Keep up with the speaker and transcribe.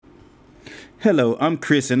Hello, I'm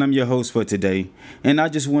Chris and I'm your host for today. And I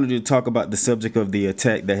just wanted to talk about the subject of the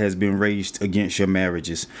attack that has been raised against your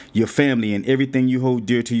marriages, your family, and everything you hold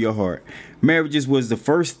dear to your heart. Marriages was the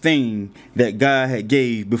first thing that God had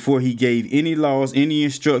gave before he gave any laws, any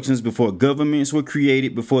instructions, before governments were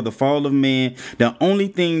created, before the fall of man. The only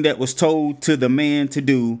thing that was told to the man to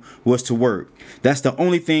do was to work. That's the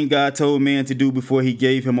only thing God told man to do before he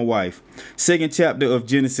gave him a wife. Second chapter of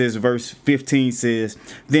Genesis verse 15 says,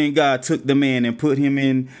 "Then God took the man and put him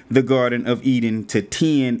in the Garden of Eden to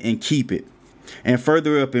tend and keep it." And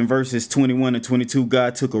further up in verses 21 and 22,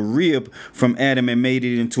 God took a rib from Adam and made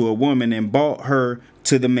it into a woman and brought her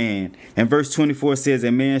to the man. And verse 24 says,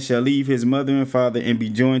 "A man shall leave his mother and father and be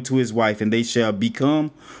joined to his wife, and they shall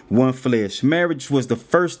become one flesh." Marriage was the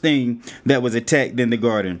first thing that was attacked in the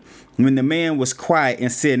garden. When the man was quiet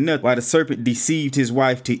and said nothing, while the serpent deceived his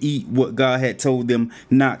wife to eat what God had told them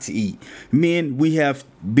not to eat. Men, we have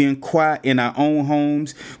been quiet in our own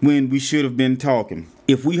homes when we should have been talking.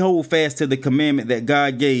 If we hold fast to the commandment that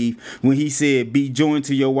God gave when he said, "Be joined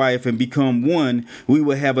to your wife and become one," we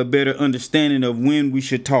will have a better understanding of when we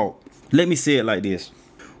should talk. Let me say it like this.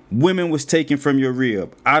 Women was taken from your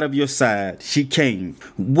rib, out of your side. She came.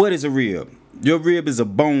 What is a rib? Your rib is a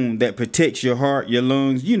bone that protects your heart, your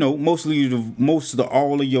lungs, most of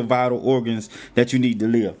all of your vital organs that you need to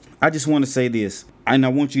live. I just want to say this, and I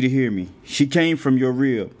want you to hear me. She came from your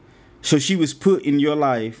rib. So she was put in your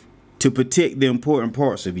life to protect the important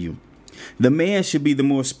parts of you. The man should be the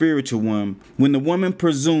more spiritual one. When the woman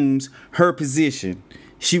presumes her position,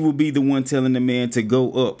 she will be the one telling the man to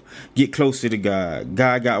go up, get closer to God.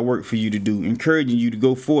 God got work for you to do, encouraging you to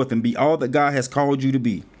go forth and be all that God has called you to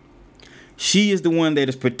be. She is the one that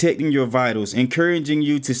is protecting your vitals, encouraging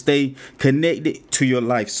you to stay connected to your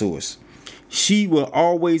life source. She will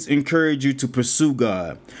always encourage you to pursue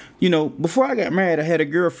God. Before I got married, I had a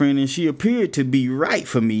girlfriend and she appeared to be right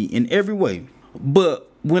for me in every way. But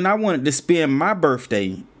when I wanted to spend my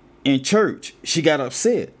birthday in church, she got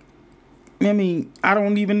upset. I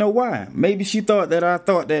don't even know why. Maybe she thought that I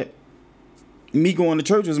thought that me going to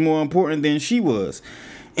church was more important than she was.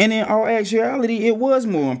 And in all actuality, it was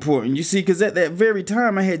more important, you see, because at that very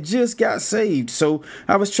time I had just got saved. So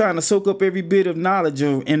I was trying to soak up every bit of knowledge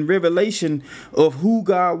and revelation of who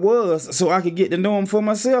God was so I could get to know him for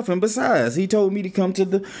myself. And besides, he told me to come to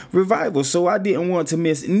the revival, so I didn't want to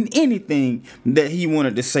miss anything that he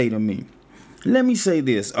wanted to say to me. Let me say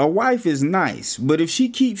this. A wife is nice, but if she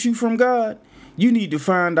keeps you from God, you need to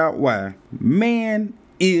find out why. Man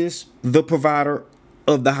is the provider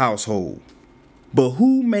of the household. But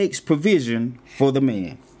who makes provision for the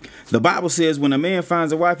man? The Bible says when a man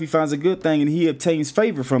finds a wife, he finds a good thing and he obtains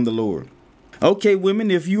favor from the Lord. Okay,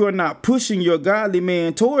 women, if you are not pushing your godly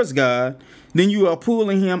man towards God, then you are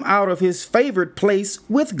pulling him out of his favored place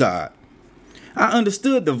with God. I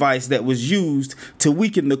understood the vice that was used to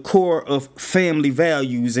weaken the core of family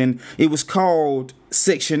values, and it was called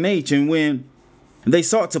Section H. And when they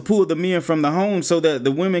sought to pull the men from the home so that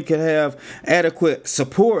the women could have adequate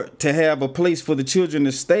support to have a place for the children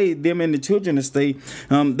to stay, them and the children to stay,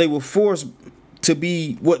 they were forced to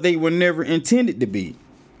be what they were never intended to be.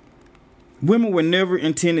 Women were never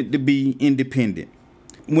intended to be independent.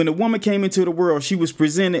 When a woman came into the world, she was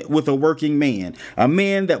presented with a working man, a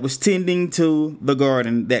man that was tending to the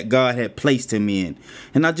garden that God had placed him in.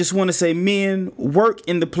 And I just want to say, men, work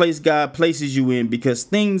in the place God places you in, because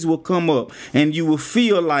things will come up and you will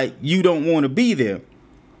feel like you don't want to be there.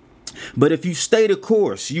 But if you stay the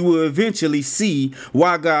course, you will eventually see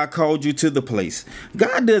why God called you to the place.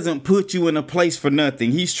 God doesn't put you in a place for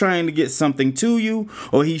nothing. He's trying to get something to you,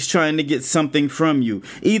 or he's trying to get something from you.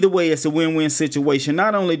 Either way, it's a win-win situation.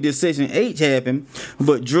 Not only did Section H happen,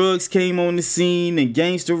 but drugs came on the scene, and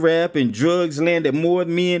gangster rap and drugs landed more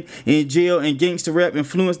men in jail, and gangster rap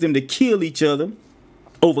influenced them to kill each other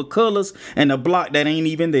over colors and a block that ain't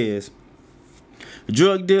even theirs.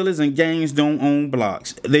 Drug dealers and gangs don't own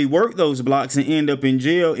blocks. They work those blocks and end up in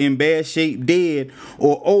jail in bad shape, dead,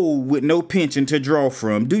 or old with no pension to draw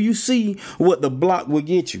from. Do you see what the block will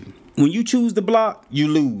get you? When you choose the block, you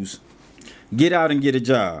lose. Get out and get a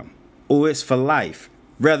job, or it's for life.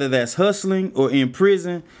 Whether that's hustling or in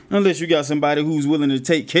prison, unless you got somebody who's willing to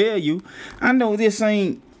take care of you. I know this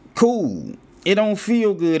ain't cool. It don't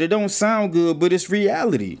feel good. It don't sound good, but it's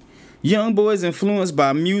reality. Young boys influenced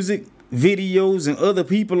by music, videos, and other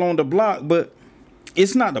people on the block, but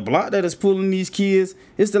it's not the block that is pulling these kids.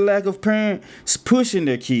 It's the lack of parents pushing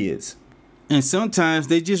their kids. And sometimes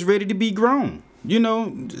they're just ready to be grown. You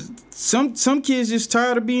know, some kids just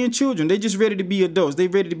tired of being children. They just ready to be adults. They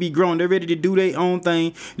ready to be grown. They're ready to do their own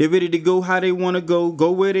thing. They're ready to go how they want to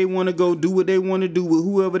go where they want to go, do what they want to do with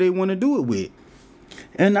whoever they want to do it with.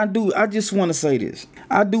 And I just want to say this.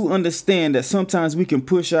 I do understand that sometimes we can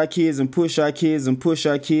push our kids and push our kids and push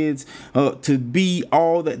our kids to be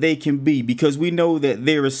all that they can be, because we know that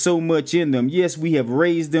there is so much in them. Yes, we have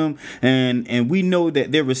raised them, and we know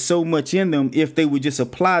that there is so much in them if they would just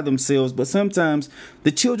apply themselves. But sometimes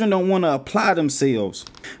the children don't want to apply themselves.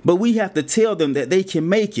 But we have to tell them that they can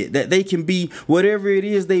make it, that they can be whatever it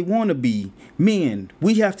is they want to be. Men,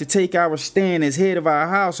 we have to take our stand as head of our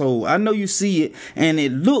household. I know you see it, and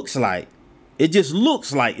it just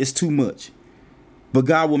looks like it's too much. But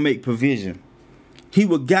God will make provision. He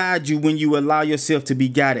will guide you when you allow yourself to be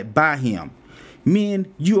guided by him.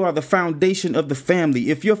 Men, you are the foundation of the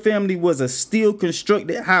family. If your family was a steel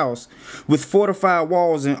constructed house with fortified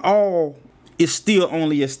walls and all, it's still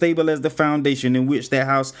only as stable as the foundation in which that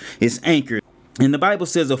house is anchored. And the Bible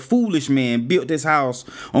says a foolish man built his house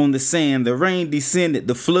on the sand. The rain descended,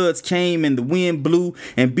 the floods came, and the wind blew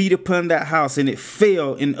and beat upon that house, and it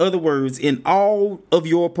fell. In other words, in all of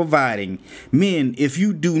your providing. Men, if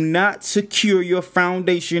you do not secure your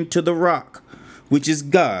foundation to the rock, which is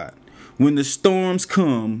God, when the storms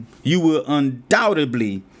come, you will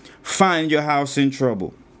undoubtedly find your house in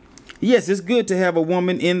trouble. Yes, it's good to have a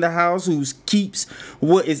woman in the house who keeps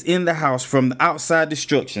what is in the house from the outside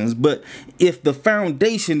destructions. But if the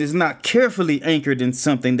foundation is not carefully anchored in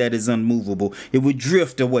something that is unmovable, it would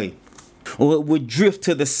drift away. Or it would drift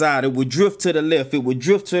to the side. It would drift to the left. It would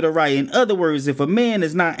drift to the right. In other words, if a man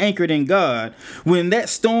is not anchored in God, when that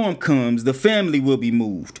storm comes, the family will be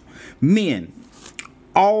moved. Men,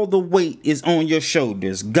 all the weight is on your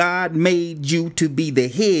shoulders. God made you to be the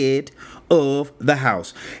head of the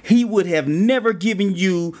house. He would have never given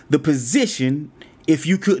you the position if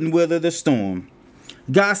you couldn't weather the storm.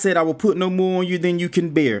 God said, I will put no more on you than you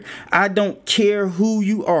can bear. I don't care who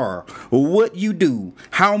you are, what you do,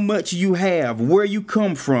 how much you have, where you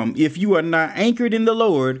come from. If you are not anchored in the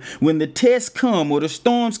Lord, when the tests come or the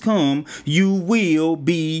storms come, you will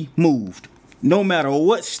be moved. No matter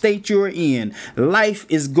what state you're in, life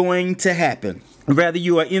is going to happen. Whether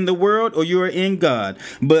you are in the world or you are in God.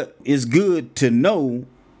 But it's good to know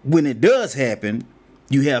when it does happen,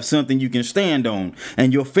 you have something you can stand on.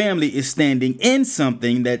 And your family is standing in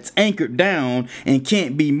something that's anchored down and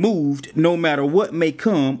can't be moved no matter what may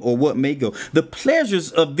come or what may go. The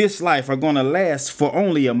pleasures of this life are going to last for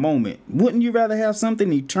only a moment. Wouldn't you rather have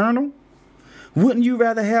something eternal? Wouldn't you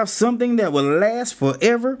rather have something that will last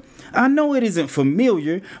forever? I know it isn't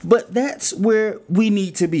familiar, but that's where we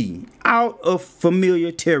need to be, out of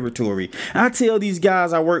familiar territory. I tell these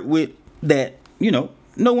guys I work with that, no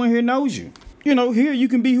one here knows you. Here you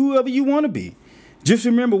can be whoever you want to be. Just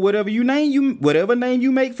remember, whatever name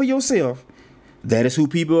you make for yourself, that is who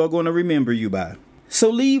people are going to remember you by. So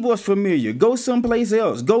leave what's familiar. Go someplace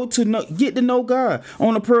else. Get to know God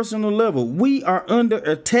on a personal level. We are under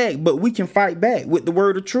attack, but we can fight back with the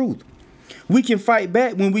word of truth. We can fight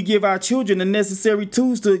back when we give our children the necessary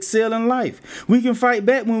tools to excel in life. We can fight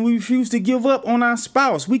back when we refuse to give up on our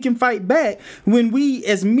spouse. We can fight back when we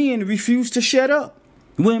as men refuse to shut up.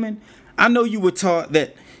 Women, I know you were taught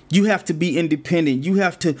that you have to be independent. You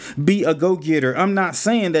have to be a go-getter. I'm not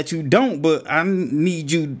saying that you don't, but I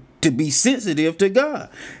need you to be sensitive to God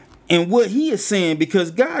and what he is saying,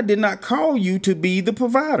 because God did not call you to be the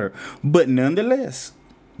provider. But nonetheless,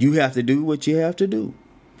 you have to do what you have to do.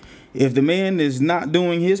 If the man is not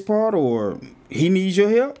doing his part or he needs your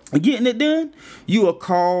help getting it done, you are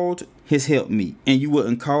called his helpmeet, and you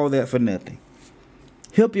wouldn't call that for nothing.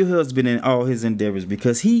 Help your husband in all his endeavors,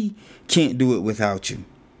 because he can't do it without you.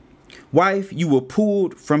 Wife, you were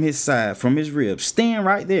pulled from his side, from his ribs. Stand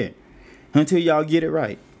right there until y'all get it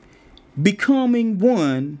right. Becoming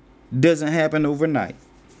one doesn't happen overnight.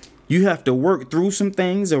 You have to work through some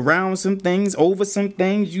things, around some things, over some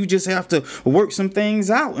things. You just have to work some things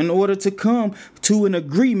out in order to come to an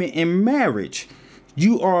agreement in marriage.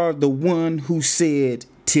 You are the one who said,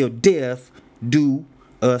 till death do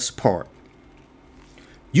us part.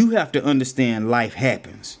 You have to understand life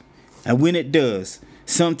happens. And when it does,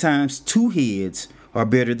 sometimes two heads are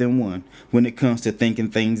better than one when it comes to thinking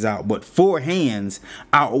things out. But four hands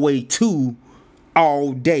outweigh two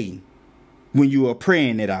all day when you are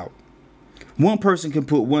praying it out. One person can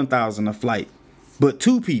put 1,000 a flight, but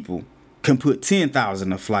two people can put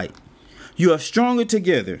 10,000 a flight. You are stronger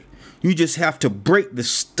together. You just have to break the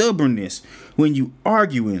stubbornness when you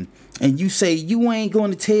arguing and you say, you ain't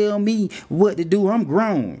going to tell me what to do. I'm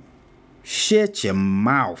grown. Shut your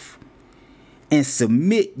mouth. and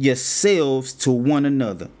submit yourselves to one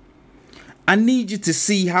another. I need you to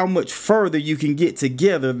see how much further you can get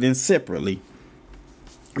together than separately.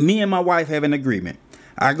 Me and my wife have an agreement.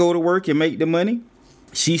 I go to work and make the money.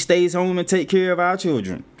 She stays home and take care of our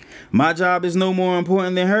children. My job is no more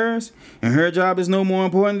important than hers, and her job is no more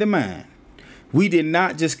important than mine. We did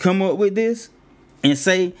not just come up with this and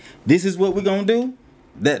say, this is what we're going to do.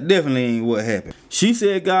 That definitely ain't what happened. She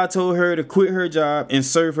said God told her to quit her job and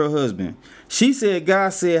serve her husband. She said God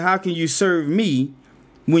said, how can you serve me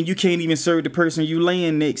when you can't even serve the person you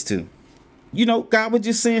laying next to? You know, God was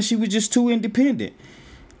just saying she was just too independent.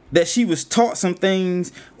 That she was taught some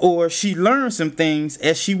things, or she learned some things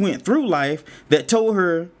as she went through life that told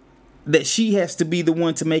her that she has to be the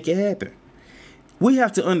one to make it happen. We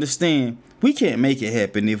have to understand we can't make it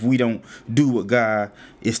happen if we don't do what God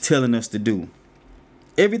is telling us to do.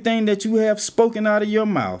 Everything that you have spoken out of your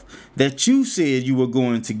mouth, that you said you were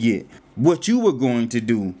going to get, what you were going to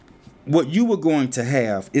do, what you were going to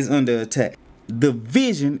have is under attack. The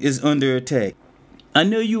vision is under attack. I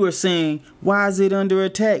know you are saying, why is it under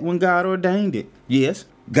attack when God ordained it? Yes,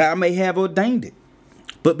 God may have ordained it.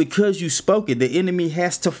 But because you spoke it, the enemy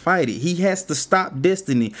has to fight it. He has to stop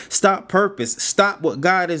destiny, stop purpose, stop what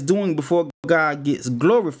God is doing before God gets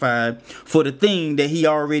glorified for the thing that he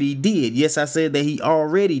already did. Yes, I said that he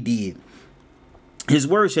already did. His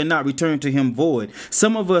word shall not return to him void.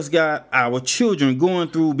 Some of us got our children going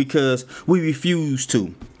through because we refuse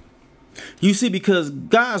to. You see, because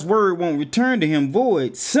God's word won't return to him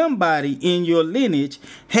void, somebody in your lineage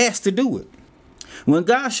has to do it. When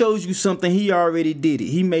God shows you something, he already did it.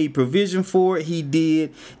 He made provision for it. He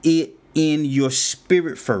did it in your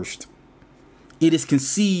spirit first. It is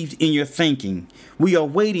conceived in your thinking. We are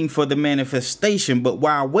waiting for the manifestation, but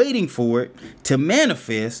while waiting for it to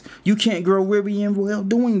manifest, you can't grow weary in well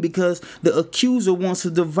doing, because the accuser wants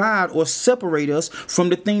to divide or separate us from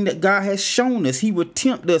the thing that God has shown us. He would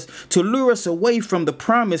tempt us to lure us away from the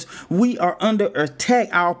promise. We are under attack.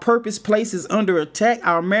 Our purpose place is under attack.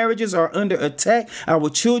 Our marriages are under attack. Our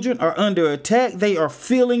children are under attack. They are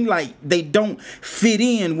feeling like they don't fit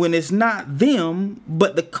in when it's not them,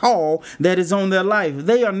 but the call that is on their life.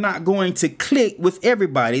 They are not going to click with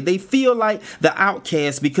everybody. They feel like the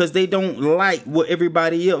outcast because they don't like what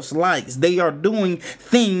everybody else likes. They are doing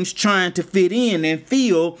things trying to fit in and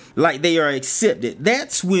feel like they are accepted.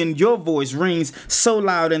 That's when your voice rings so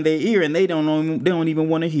loud in their ear and they don't even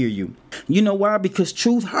want to hear you. You know why? Because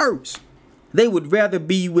truth hurts. They would rather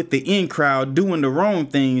be with the in crowd doing the wrong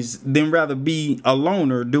things than rather be a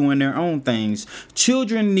loner doing their own things.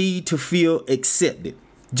 Children need to feel accepted,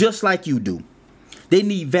 just like you do. They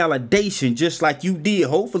need validation just like you did.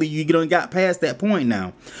 Hopefully you done got past that point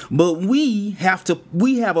now. But we have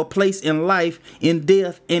a place in life, in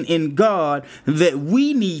death, and in God that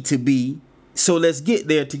we need to be. So let's get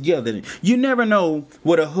there together. You never know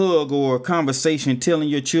what a hug or a conversation telling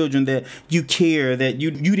your children that you care, that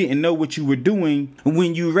you didn't know what you were doing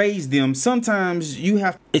when you raised them. Sometimes you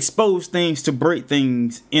have to expose things to break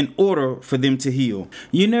things in order for them to heal.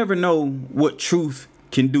 You never know what truth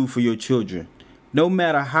can do for your children, no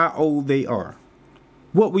matter how old they are.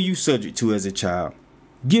 What were you subject to as a child?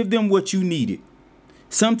 Give them what you needed.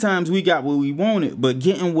 Sometimes we got what we wanted, but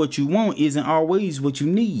getting what you want isn't always what you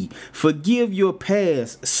need. Forgive your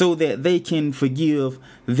past so that they can forgive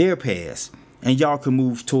their past, and y'all can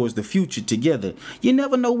move towards the future together. You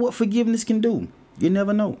never know what forgiveness can do. You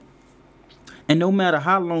never know. And no matter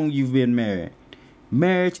how long you've been married,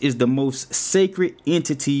 marriage is the most sacred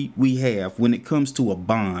entity we have when it comes to a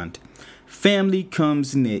bond. Family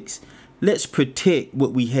comes next. Let's protect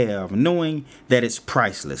what we have, knowing that it's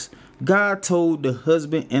priceless. God told the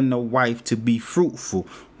husband and the wife to be fruitful,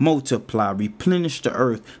 multiply, replenish the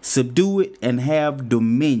earth, subdue it, and have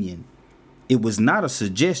dominion. It was not a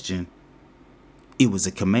suggestion. It was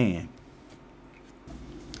a command.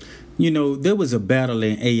 You know, there was a battle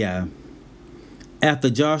in Ai.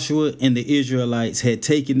 After Joshua and the Israelites had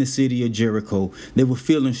taken the city of Jericho, they were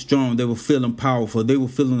feeling strong, they were feeling powerful, they were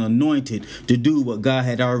feeling anointed to do what God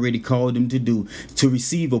had already called them to do, to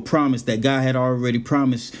receive a promise that God had already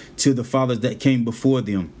promised to the fathers that came before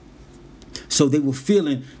them. So they were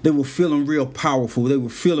feeling real powerful, they were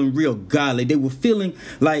feeling real godly, they were feeling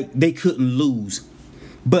like they couldn't lose.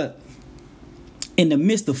 But in the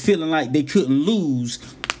midst of feeling like they couldn't lose,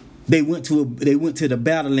 they went to the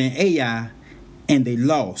battle in Ai, and they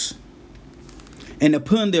lost. And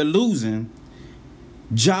upon their losing,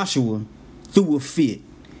 Joshua threw a fit.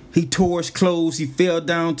 He tore his clothes. He fell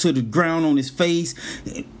down to the ground on his face.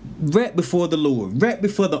 right before the Lord, right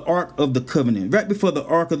before the Ark of the Covenant, right before the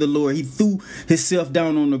Ark of the Lord. He threw himself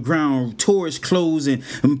down on the ground, tore his clothes, and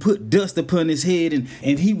put dust upon his head,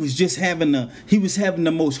 and he was just having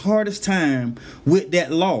the most hardest time with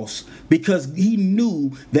that loss, because he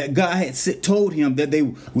knew that God had told him that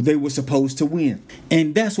they were supposed to win.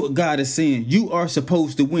 And that's what God is saying. You are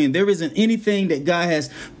supposed to win. There isn't anything that God has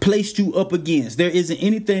placed you up against. There isn't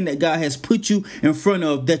anything that God has put you in front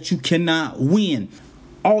of that you cannot win.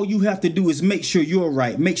 All you have to do is make sure you're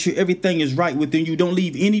right. Make sure everything is right within you. Don't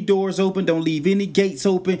leave any doors open. Don't leave any gates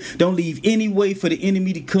open. Don't leave any way for the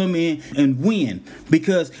enemy to come in and win.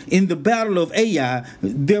 Because in the battle of Ai,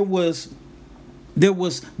 there were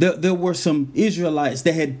some Israelites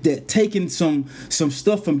that had taken some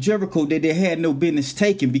stuff from Jericho that they had no business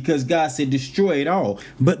taking, because God said destroy it all.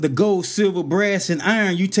 But the gold, silver, brass, and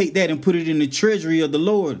iron, you take that and put it in the treasury of the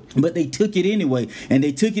Lord. But they took it anyway, and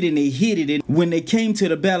they took it and they hid it. And when they came to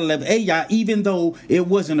the battle of Ai, even though it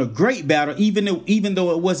wasn't a great battle, even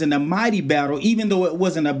though it wasn't a mighty battle, even though it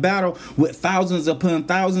wasn't a battle with thousands upon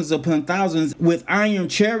thousands upon thousands with iron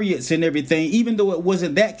chariots and everything, even though it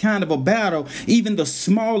wasn't that kind of a battle, even the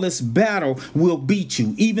smallest battle will beat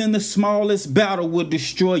you. Even the smallest battle will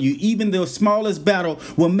destroy you. Even the smallest battle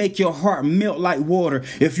will make your heart melt like water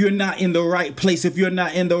if you're not in the right place, if you're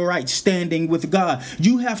not in the right standing with God.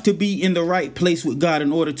 You have to be in the right place with God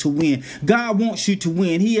in order to win. God wants you to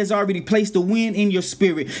win. He has already placed the win in your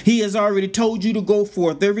spirit. He has already told you to go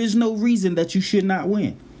forth. There is no reason that you should not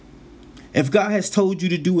win. If God has told you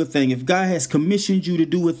to do a thing, if God has commissioned you to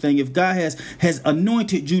do a thing, if God has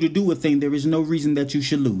anointed you to do a thing, there is no reason that you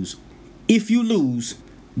should lose. If you lose,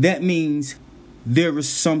 that means there is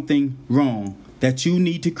something wrong that you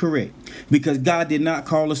need to correct, because God did not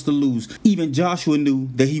call us to lose. Even Joshua knew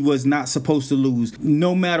that he was not supposed to lose,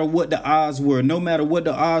 no matter what the odds were, no matter what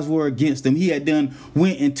the odds were against him. He had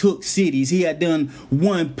went and took cities. He had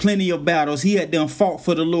won plenty of battles. He had fought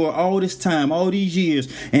for the Lord all this time, all these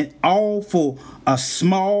years, and all for a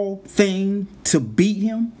small thing to beat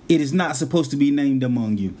him. It is not supposed to be named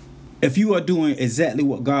among you. If you are doing exactly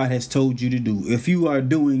what God has told you to do, if you are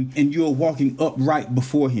doing and you're walking upright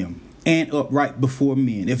before him and upright before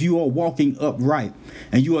men, if you are walking upright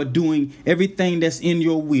and you are doing everything that's in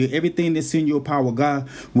your will, everything that's in your power, God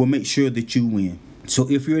will make sure that you win. So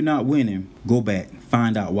if you're not winning, go back,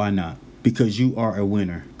 find out why not. Because you are a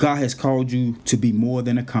winner. God has called you to be more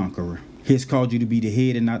than a conqueror. He has called you to be the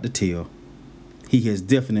head and not the tail. He has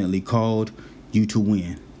definitely called you to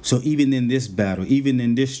win. So even in this battle, even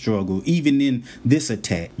in this struggle, even in this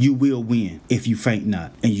attack, you will win if you faint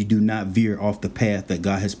not and you do not veer off the path that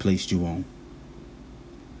God has placed you on.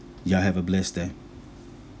 Y'all have a blessed day.